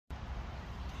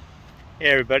Hey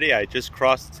everybody, I just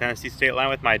crossed the Tennessee state line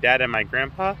with my dad and my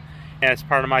grandpa, and as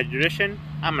part of my tradition,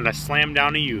 I'm gonna slam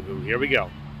down a Yoo Hoo. Here we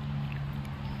go.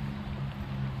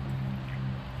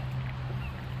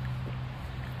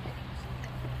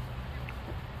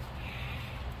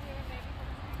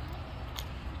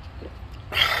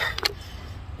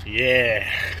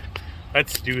 Yeah,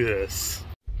 let's do this.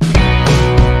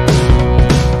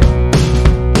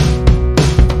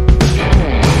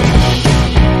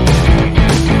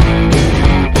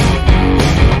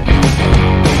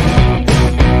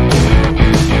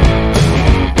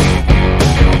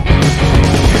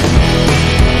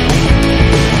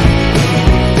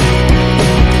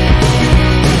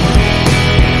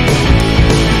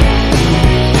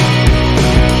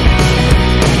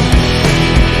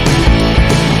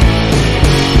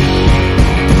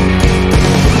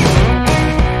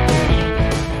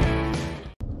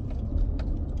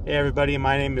 Hey everybody,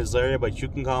 my name is Larry, but you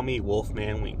can call me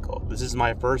Wolfman Winkle. This is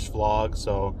my first vlog,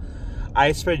 so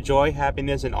I spread joy,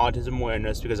 happiness, and autism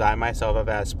awareness because I myself have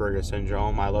Asperger's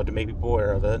syndrome. I love to make people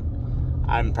aware of it.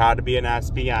 I'm proud to be an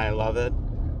Aspie, I love it.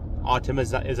 Autism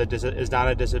is not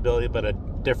a disability, but a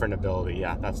different ability.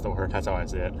 Yeah, that's the word, that's how I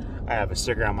say it. I have a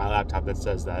sticker on my laptop that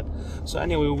says that. So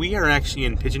anyway, we are actually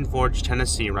in Pigeon Forge,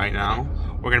 Tennessee right now.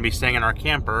 We're going to be staying in our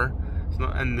camper,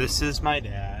 and this is my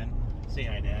dad. Say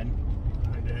hi, Dad.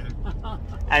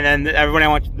 And then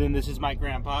everybody then this is my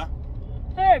grandpa.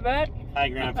 Hey, bud. Hi,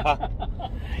 Grandpa.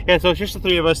 Yeah, so it's just the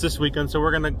three of us this weekend, so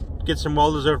we're going to get some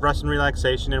well-deserved rest and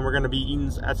relaxation, and we're going to be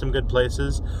eating at some good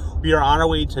places. We are on our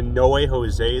way to No Way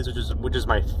Jose's, which is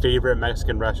my favorite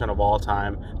Mexican restaurant of all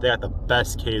time. They got the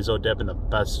best queso dip and the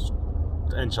best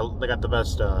they got the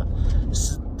best,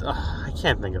 I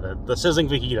can't think of it. The sizzling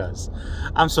fajitas.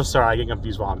 I'm so sorry, I get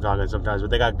confused while I'm talking sometimes, but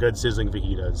they got good sizzling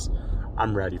fajitas.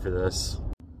 I'm ready for this.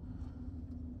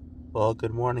 Well,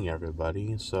 good morning,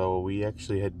 everybody. So we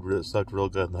actually had slept real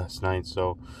good last night.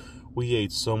 So we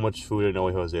ate so much food at No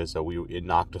Way Jose's that it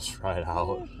knocked us right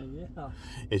out. Yeah.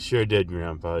 It sure did,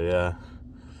 Grandpa. Yeah.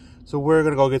 So we're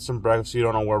gonna go get some breakfast. We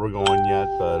don't know where we're going yet,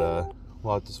 but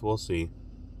we'll see.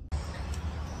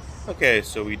 Okay,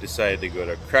 so we decided to go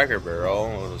to Cracker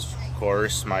Barrel. Of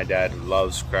course, my dad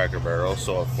loves Cracker Barrel,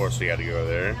 so of course we got to go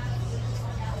there.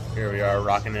 Here we are,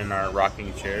 rocking in our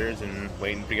rocking chairs and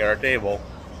waiting to get our table.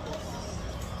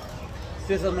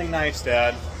 Do something nice,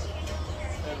 Dad.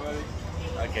 Hey,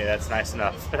 buddy. Okay, that's nice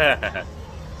enough.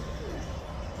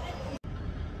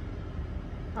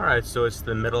 Alright, so it's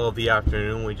the middle of the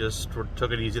afternoon. We just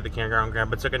took it easy at the campground.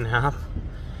 Grandpa took a nap.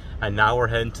 And now we're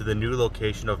heading to the new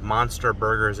location of Monster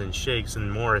Burgers and Shakes in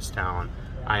Morristown.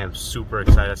 I am super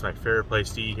excited. That's my favorite place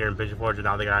to eat here in Pigeon Forge. And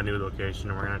now they got a new location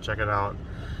and we're going to check it out.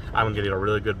 I'm going to get a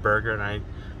really good burger and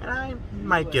I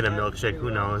might get a milkshake.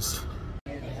 Who knows?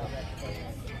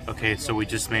 Okay, so we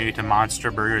just made it to Monster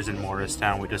Burgers in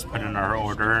Morristown. We just put in our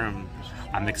order, and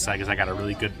I'm excited because I got a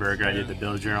really good burger. I did the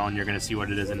bill journal, and you're going to see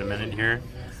what it is in a minute here.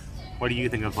 What do you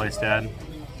think of the place, Dad?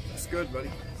 It's good, buddy.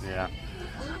 Yeah.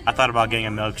 I thought about getting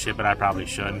a milkshake, but I probably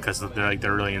shouldn't because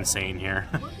they're really insane here.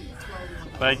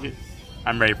 But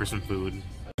I'm ready for some food.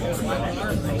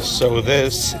 So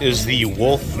this is the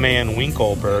Wolfman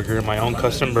Winkle burger, my own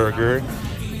custom burger.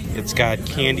 It's got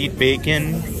candied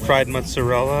bacon, fried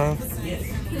mozzarella,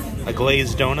 a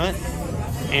glazed donut,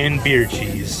 and beer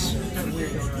cheese.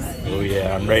 Oh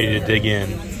yeah, I'm ready to dig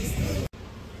in.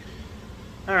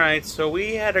 Alright, so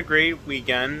we had a great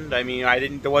weekend. I mean,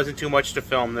 there wasn't too much to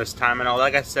film this time, and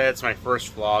like I said, it's my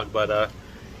first vlog, but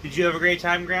did you have a great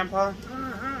time, Grandpa?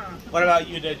 What about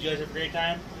you? Did you guys have a great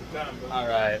time?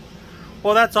 Alright.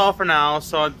 Well, that's all for now,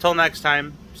 so until next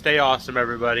time, stay awesome,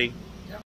 everybody.